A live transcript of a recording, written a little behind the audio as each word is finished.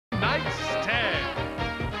tonight's stand.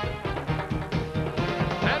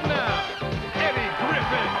 And now, Eddie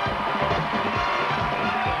Griffin.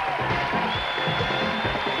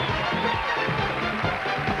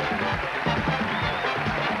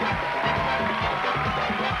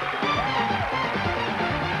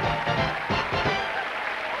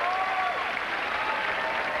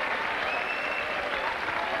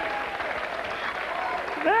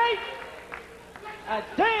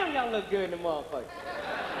 Damn, y'all look good in the motherfucker.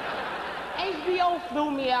 HBO flew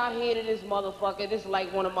me out here to this motherfucker. This is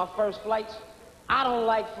like one of my first flights. I don't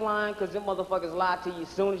like flying because them motherfuckers lie to you as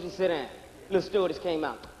soon as you sit down. Little stewardess came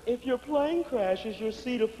out. If your plane crashes, your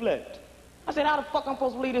seat'll float. I said, how the fuck I'm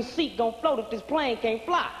supposed to believe this seat gonna float if this plane can't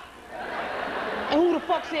fly? And who the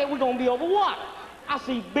fuck said we're gonna be over water? I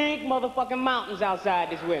see big motherfucking mountains outside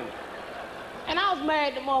this window. And I was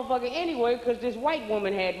mad at the motherfucker anyway because this white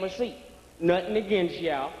woman had my seat. Nothing against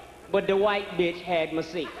y'all, but the white bitch had my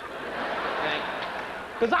seat. Right?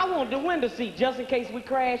 Because I want the window seat, just in case we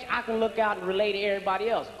crash, I can look out and relay to everybody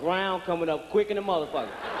else. Ground coming up quick in the motherfucker.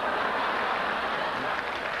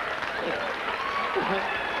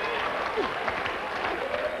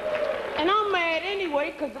 And I'm mad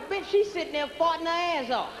anyway, because the bitch, she's sitting there farting her ass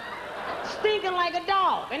off. Stinking like a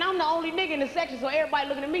dog. And I'm the only nigga in the section, so everybody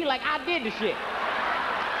looking at me like I did the shit.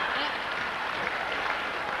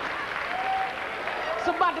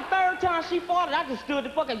 So about the third time she farted, I just stood the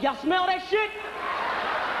fuck up. Y'all smell that shit?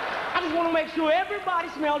 I just want to make sure everybody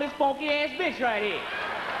smell this funky ass bitch right here.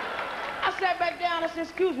 I sat back down and said,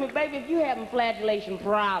 excuse me, baby, if you having flagellation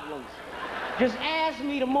problems, just ask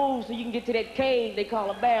me to move so you can get to that cave they call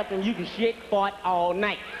a bathroom. You can shit, fart all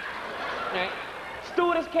night. Right?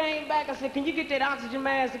 Stewardess came back and said, can you get that oxygen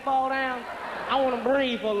mask to fall down? I want to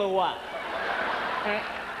breathe for a little while. Right?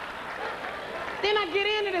 Then I get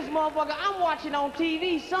into this motherfucker, I'm watching on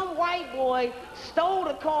TV, some white boy stole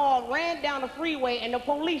the car, ran down the freeway, and the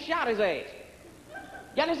police shot his ass.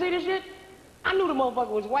 Y'all didn't see this shit? I knew the motherfucker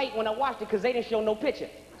was white when I watched it because they didn't show no picture.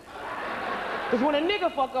 Because when a nigga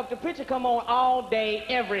fuck up, the picture come on all day,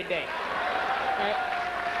 every day. Right?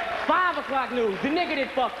 5 o'clock news, the nigga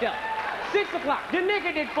that fucked up. 6 o'clock, the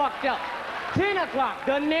nigga that fucked up. 10 o'clock,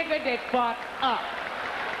 the nigga that fucked up.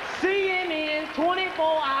 CNN,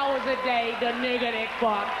 24 hours a day, the nigga that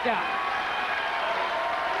fucked up.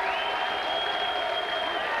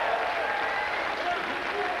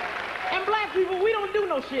 And black people, we don't do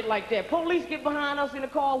no shit like that. Police get behind us in the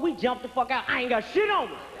car, we jump the fuck out. I ain't got shit on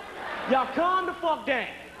me. Y'all calm the fuck down.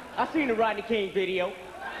 I seen the Rodney King video.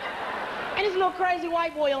 And this little crazy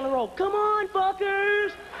white boy on the road. Come on,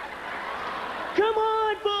 fuckers. Come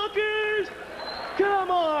on, fuckers.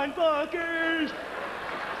 Come on, fuckers.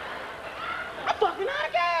 I'm fucking out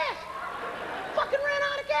of gas! Fucking ran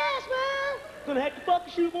out of gas, man! Gonna have to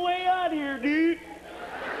fucking shoot my way out of here, dude.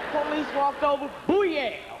 Police walked over,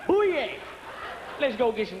 booyah, booyah. Let's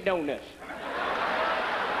go get some donuts.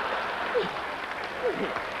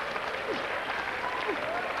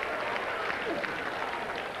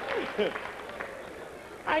 All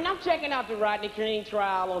right, I'm checking out the Rodney King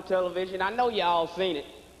trial on television. I know y'all seen it.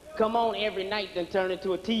 Come on every night, then turn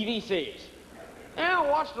into a TV series. And I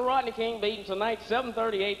watched the Rodney King beating tonight,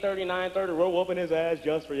 7:30, 8:30, 9:30, roll up in his ass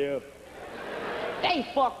just for you. They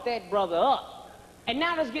fucked that brother up. And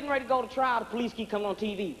now that's getting ready to go to trial. The police keep coming on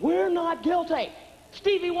TV. We're not guilty.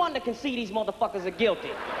 Stevie Wonder can see these motherfuckers are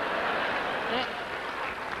guilty.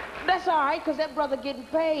 That's all right, because that brother getting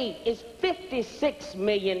paid is $56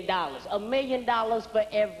 million. $1 million for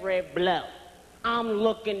every blow. I'm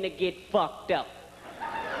looking to get fucked up.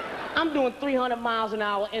 I'm doing 300 miles an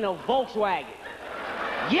hour in a Volkswagen.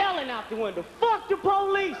 Yelling out the window, fuck the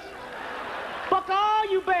police! Fuck all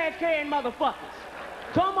you badge-carrying motherfuckers!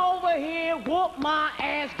 Come over here, whoop my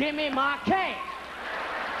ass, give me my cash!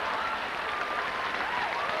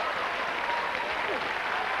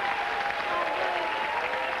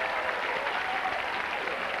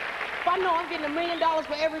 If I know I'm getting $1 million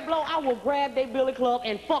for every blow, I will grab their billy club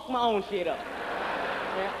and fuck my own shit up.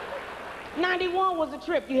 Yeah. 91 was a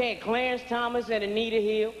trip. You had Clarence Thomas and Anita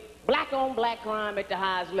Hill. Black on black crime at the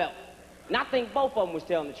highest level. And I think both of them was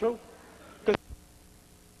telling the truth.